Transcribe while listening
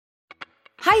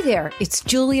Hi there, it's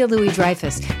Julia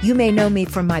Louis-Dreyfus. You may know me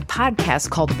from my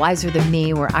podcast called Wiser Than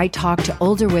Me, where I talk to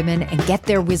older women and get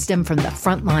their wisdom from the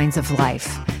front lines of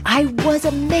life. I was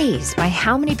amazed by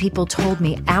how many people told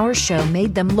me our show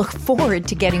made them look forward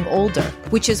to getting older,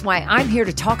 which is why I'm here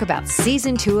to talk about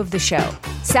season 2 of the show.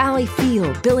 Sally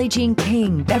Field, Billie Jean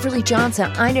King, Beverly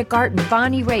Johnson, Ina Garten,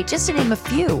 Bonnie Raitt, just to name a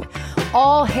few.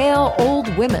 All hail old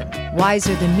women.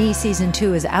 Wiser Than Me season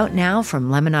 2 is out now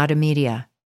from Lemonada Media.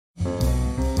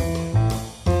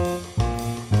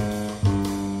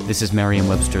 This is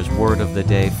Merriam-Webster's Word of the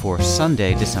Day for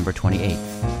Sunday, December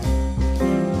 28th.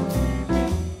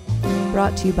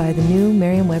 Brought to you by the new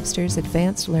Merriam-Webster's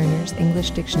Advanced Learners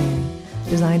English Dictionary,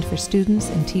 designed for students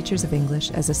and teachers of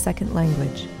English as a second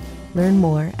language. Learn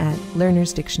more at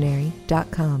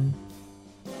learnersdictionary.com.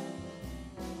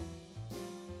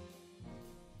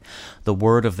 The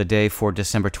word of the day for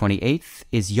December 28th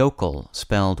is yokel,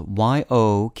 spelled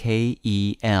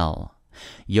Y-O-K-E-L.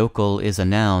 Yokel is a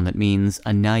noun that means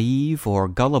a naive or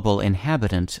gullible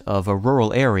inhabitant of a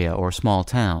rural area or small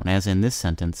town, as in this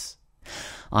sentence.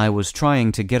 I was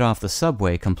trying to get off the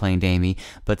subway, complained Amy,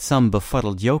 but some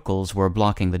befuddled yokels were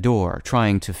blocking the door,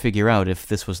 trying to figure out if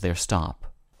this was their stop.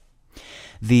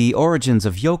 The origins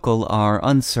of yokel are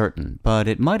uncertain, but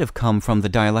it might have come from the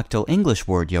dialectal English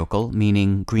word yokel,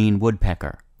 meaning green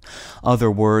woodpecker.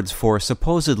 Other words for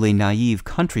supposedly naive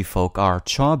country folk are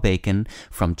chawbacon,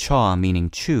 from chaw meaning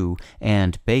chew,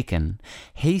 and bacon,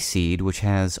 hayseed, which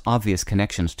has obvious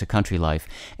connections to country life,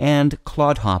 and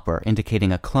clodhopper,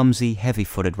 indicating a clumsy,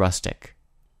 heavy-footed rustic.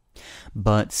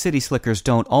 But city slickers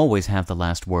don't always have the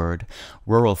last word.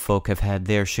 Rural folk have had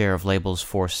their share of labels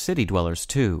for city dwellers,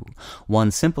 too.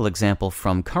 One simple example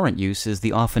from current use is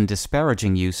the often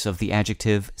disparaging use of the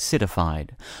adjective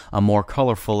citified. A more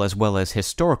colorful as well as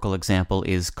historical example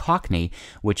is cockney,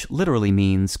 which literally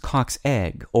means cock's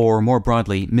egg, or more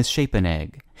broadly, misshapen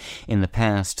egg. In the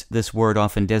past, this word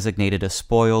often designated a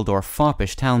spoiled or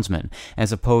foppish townsman,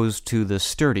 as opposed to the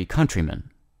sturdy countryman.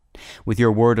 With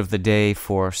your word of the day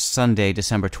for Sunday,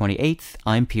 December 28th,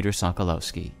 I'm Peter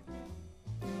Sokolowski.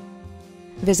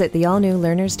 Visit the all-new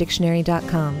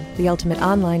learnersdictionary.com, the ultimate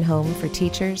online home for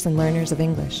teachers and learners of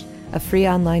English. A free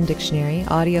online dictionary,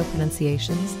 audio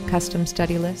pronunciations, custom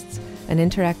study lists, and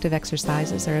interactive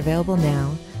exercises are available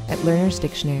now at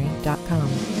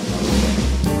learnersdictionary.com.